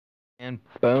And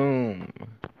boom.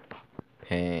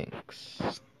 Pinks.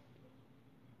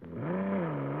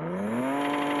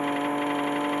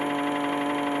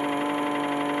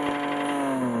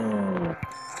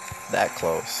 That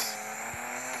close.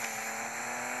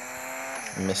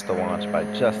 Missed the launch by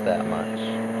just that much.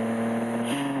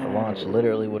 The launch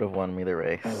literally would have won me the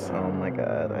race. Oh my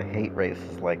god, I hate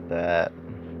races like that.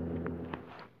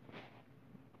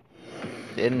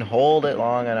 Didn't hold it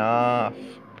long enough.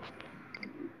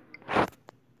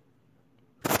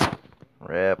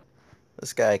 Rip.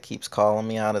 This guy keeps calling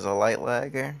me out as a light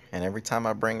lagger, and every time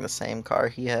I bring the same car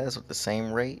he has with the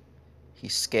same rate,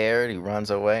 he's scared, he runs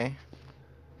away.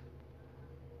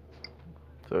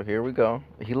 So here we go.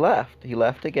 He left. He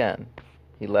left again.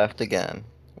 He left again.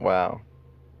 Wow.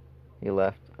 He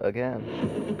left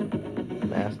again.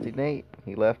 Nasty Nate.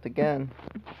 He left again.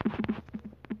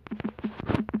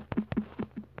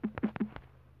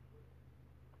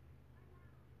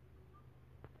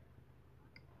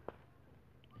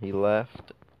 He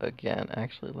left again.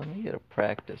 Actually, let me get a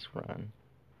practice run.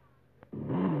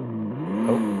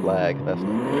 Oh, lag. That's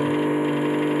not good.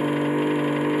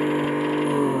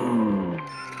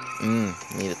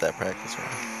 Needed that practice run.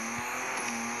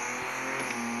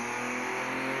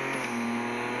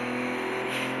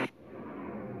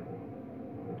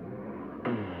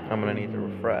 I'm gonna need to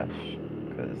refresh,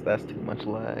 because that's too much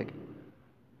lag.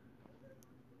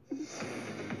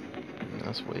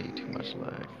 That's way too much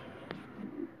lag.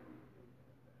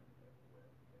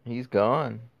 He's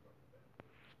gone.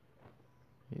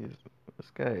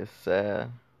 This guy is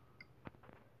sad.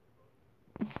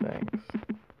 Thanks.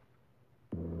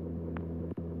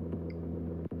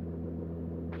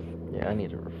 Yeah, I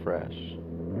need to refresh.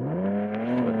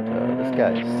 But this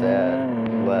guy is sad.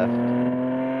 He left.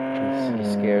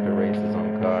 He's scared to race his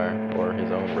own car, or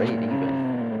his own rate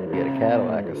even. He had a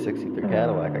Cadillac, a 63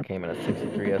 Cadillac. I came in a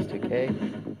 63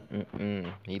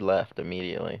 S2K. He left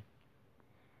immediately.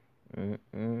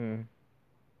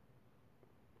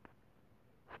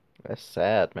 That's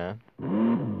sad, man.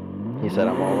 He said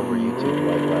I'm all over YouTube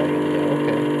white lagging. Yeah,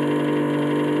 okay.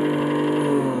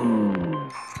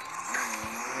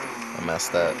 I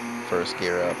messed that first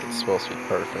gear up. It's supposed to be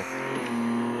perfect.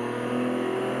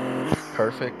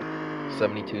 Perfect.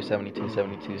 72, 72,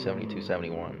 72, 72,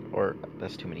 71. Or,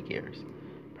 that's too many gears.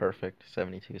 Perfect.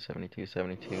 72, 72,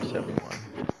 72, 71.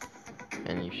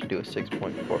 And you should do a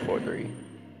 6.443.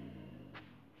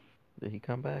 Did he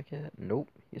come back yet? Nope.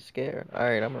 He's scared.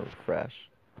 Alright, I'm gonna refresh.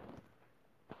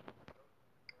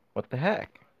 What the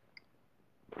heck?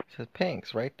 It says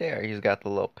pinks right there. He's got the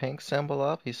little pink symbol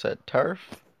up. He said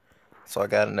turf. So I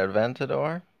got an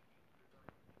Aventador.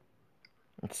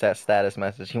 It's that status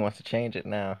message. He wants to change it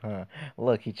now, huh?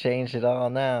 Look, he changed it all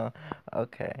now.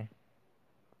 Okay.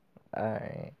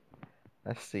 Alright.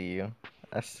 I see you.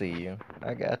 I see you.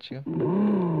 I got you.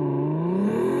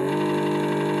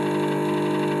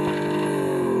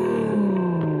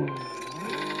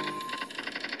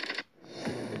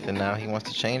 And now he wants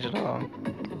to change it all.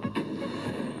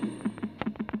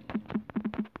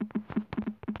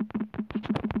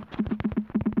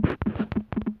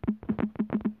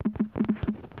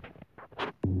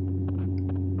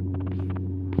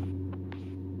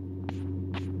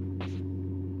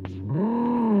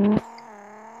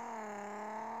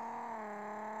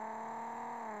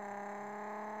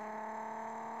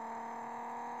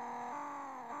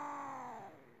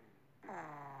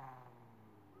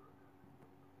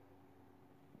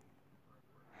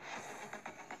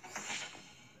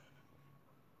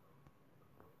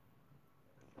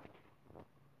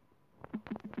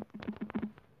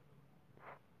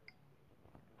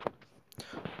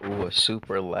 Ooh, a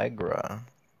Super Legra.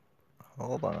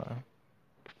 Hold on.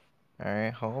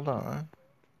 Alright, hold on.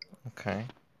 Okay.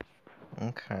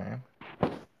 Okay.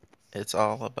 It's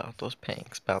all about those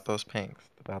pinks. About those pinks.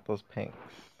 About those pinks.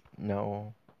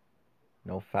 No.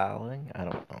 No fouling? I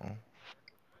don't know.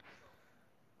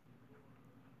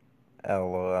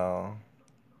 LOL.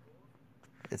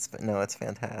 No, it's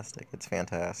fantastic. It's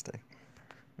fantastic.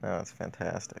 No, it's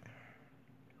fantastic.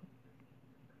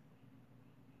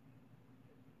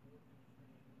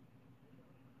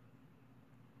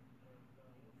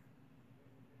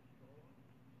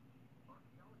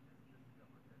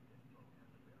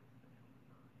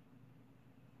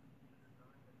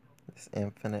 This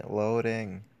infinite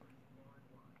loading.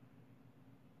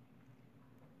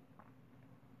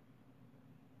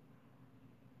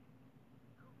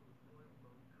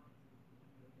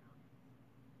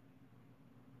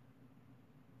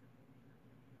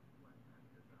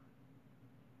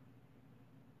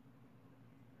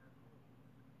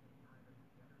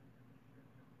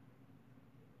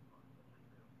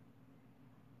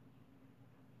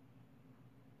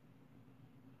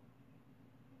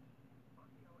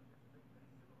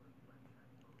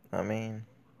 I mean,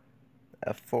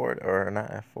 F40, or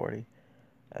not F40,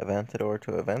 Aventador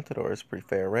to Aventador is a pretty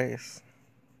fair race.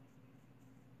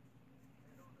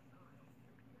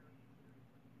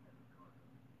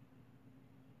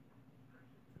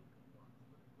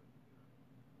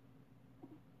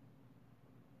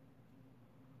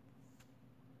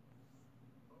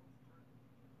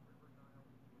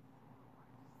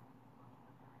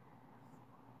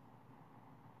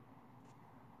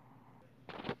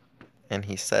 And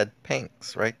he said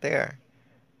pinks right there.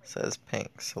 Says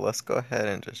pinks. So let's go ahead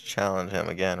and just challenge him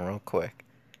again real quick.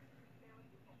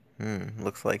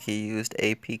 Looks like he used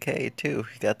APK too.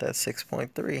 He got that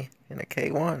 6.3 in a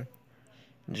K1.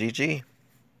 GG.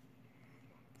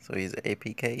 So he's an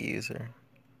APK user.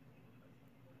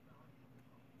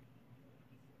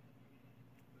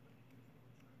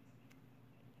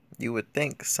 You would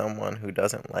think someone who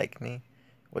doesn't like me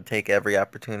would take every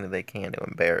opportunity they can to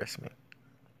embarrass me.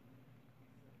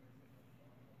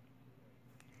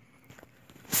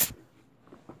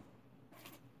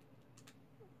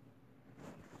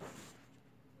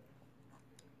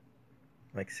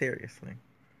 Like, seriously.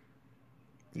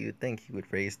 You would think he would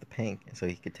raise the pink so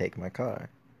he could take my car.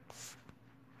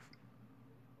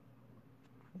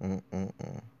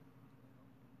 Mm-mm-mm.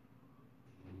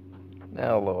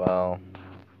 LOL.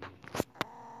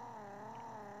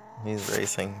 He's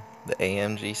racing the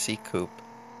AMG Coupe.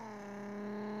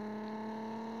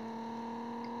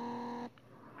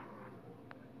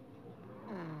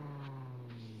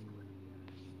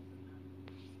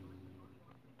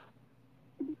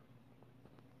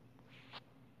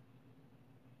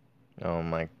 Oh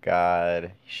my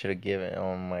god. He should have given.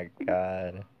 Oh my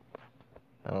god.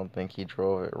 I don't think he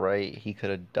drove it right. He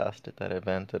could have dusted that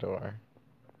Aventador.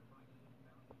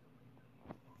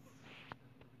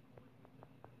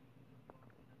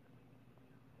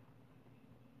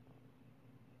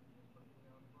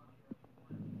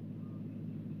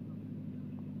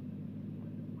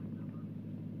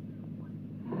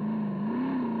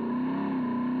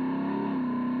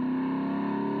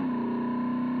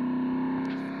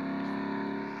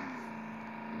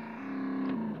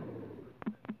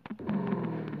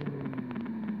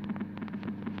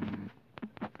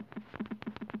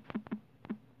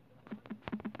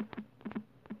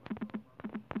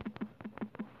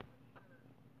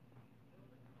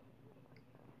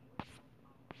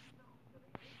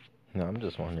 No, I'm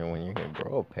just wondering when you're gonna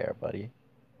grow a pair, buddy.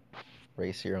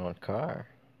 Race your own car.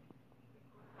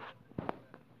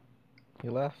 He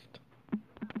left.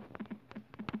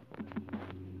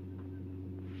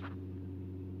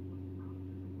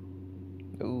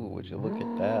 Ooh, would you look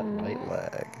at that light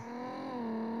lag?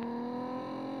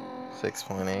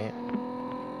 6.8.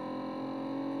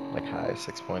 Like high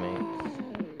 6.8.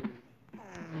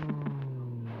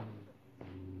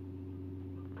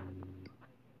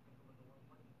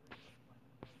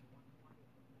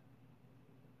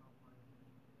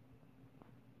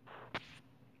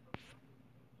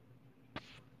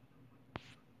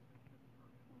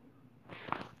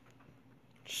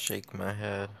 Shake my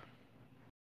head.